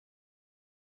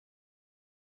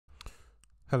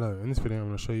Hello, in this video I'm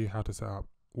going to show you how to set up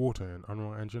water in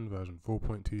Unreal Engine version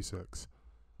 4.26.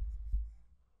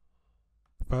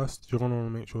 First, you're going to want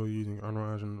to make sure you're using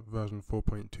Unreal Engine version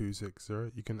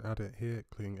 4.260. You can add it here,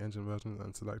 clicking Engine Versions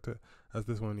and select it, as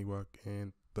this will only work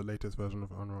in the latest version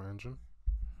of Unreal Engine.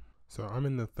 So I'm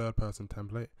in the third person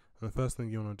template, and the first thing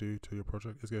you want to do to your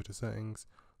project is go to Settings,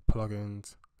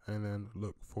 Plugins, and then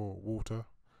look for Water.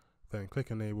 Then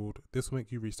click Enabled. This will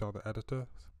make you restart the editor,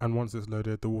 and once it's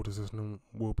loaded, the water system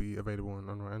will be available in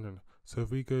Unreal Engine. So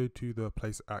if we go to the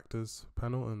Place Actors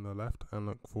panel on the left and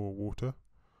look for water,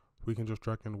 we can just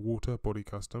drag in Water Body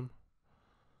Custom,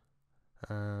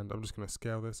 and I'm just going to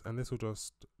scale this, and this will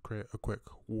just create a quick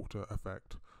water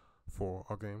effect for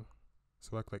our game.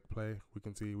 So I click play, we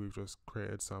can see we've just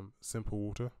created some simple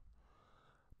water,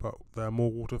 but there are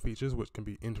more water features which can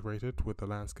be integrated with the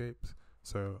landscapes,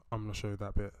 so I'm going to show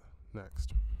that bit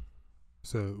next.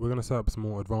 So we're going to set up some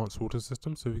more advanced water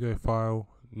systems. So if you go File,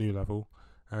 New Level,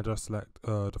 and just select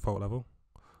Default Level,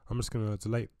 I'm just going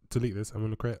to delete this. I'm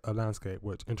going to create a landscape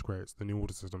which integrates the new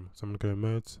water system. So I'm going to go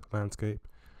Modes, Landscape,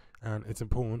 and it's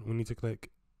important, we need to click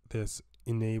this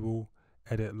Enable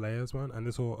Edit Layers one, and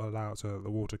this will allow so the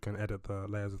water can edit the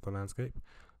layers of the landscape,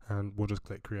 and we'll just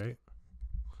click Create.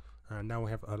 And now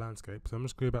we have a landscape. So I'm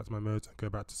just going to go back to my modes and go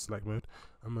back to select mode.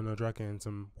 I'm going to drag in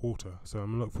some water. So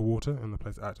I'm going to look for water in the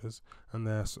Place Actors, and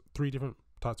there's 3 different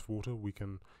types of water we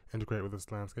can integrate with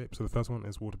this landscape. So the first one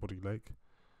is Water Body Lake,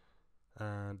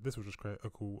 and this will just create a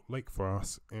cool lake for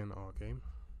us in our game.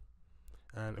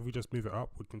 And if we just move it up,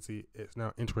 we can see it's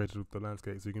now integrated with the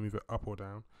landscape, so you can move it up or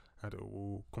down and it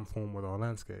will conform with our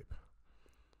landscape.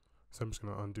 So I'm just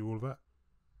going to undo all of that.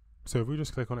 So if we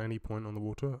just click on any point on the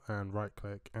water and right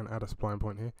click and add a spline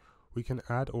point here, we can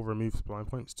add or remove spline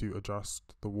points to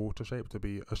adjust the water shape to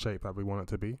be a shape that we want it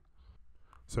to be.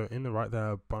 So in the right there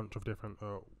are a bunch of different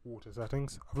water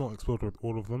settings. I've not explored with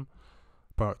all of them,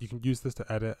 but you can use this to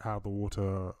edit how the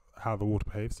water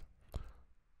behaves.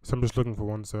 So I'm just looking for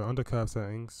one. So under curve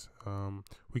settings,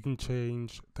 we can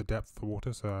change the depth of the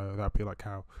water, so that'd be like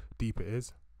how deep it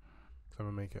is. So I'm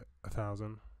gonna make it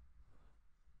 1,000.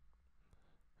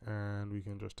 And we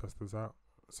can just test this out.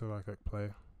 So I click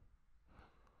play,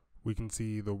 we can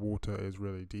see the water is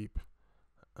really deep,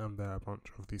 and there are a bunch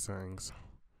of these settings.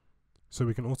 So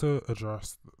we can also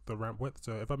adjust the ramp width.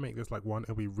 So if I make this like 1,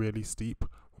 it'll be really steep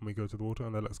when we go to the water,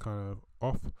 and that looks kind of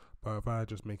off. But if I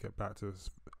just make it back to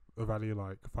a value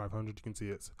like 500, you can see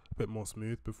it's a bit more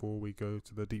smooth before we go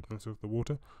to the deepness of the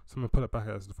water. So I'm going to put it back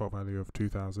as the default value of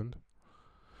 2000,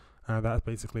 and that's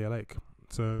basically a lake.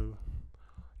 So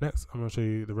next, I'm going to show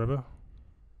you the river.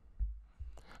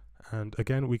 And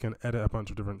again, we can edit a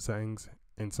bunch of different settings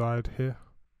inside here.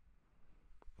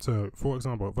 So for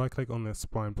example, if I click on this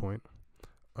spline point,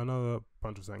 another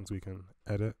bunch of settings we can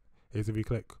edit is if you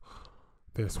click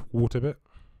this water bit,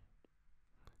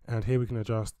 and here we can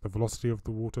adjust the velocity of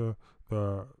the water,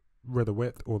 the river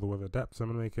width, or the river depth. So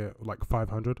I'm going to make it like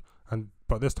 500,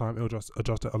 but this time it'll just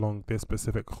adjust it along this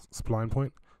specific spline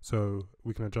point. So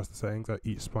we can adjust the settings at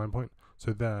each spline point.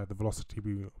 So there, the velocity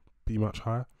will be much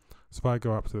higher. So if I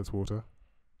go up to this water,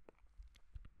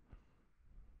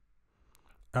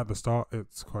 at the start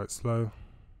it's quite slow,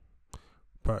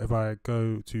 but if I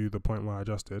go to the point where I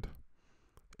adjusted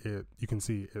it, you can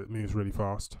see it moves really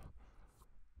fast.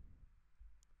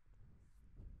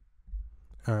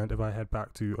 And if I head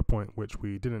back to a point which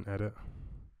we didn't edit,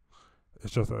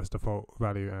 it's just at its default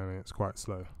value and it's quite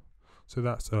slow. So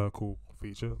that's a cool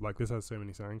feature. Like, this has so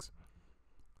many settings.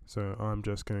 So I'm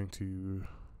just going to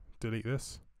delete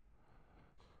this,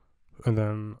 and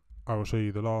then I will show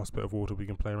you the last bit of water we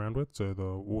can play around with. So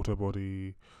the water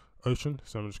body ocean.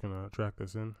 So I'm just going to drag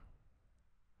this in,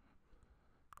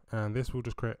 and this will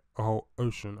just create a whole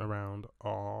ocean around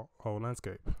our whole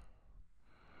landscape.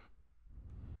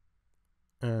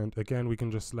 And again, we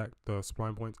can just select the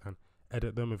spline points and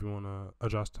edit them if we want to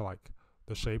adjust to like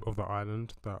the shape of the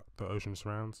island that the ocean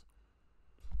surrounds.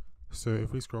 So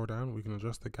if we scroll down, we can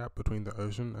adjust the gap between the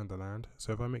ocean and the land.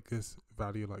 So if I make this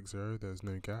value like 0, there's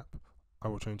no gap. I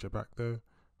will change it back though.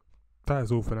 That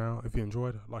is all for now. If you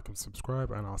enjoyed, like and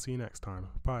subscribe, and I'll see you next time.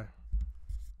 Bye.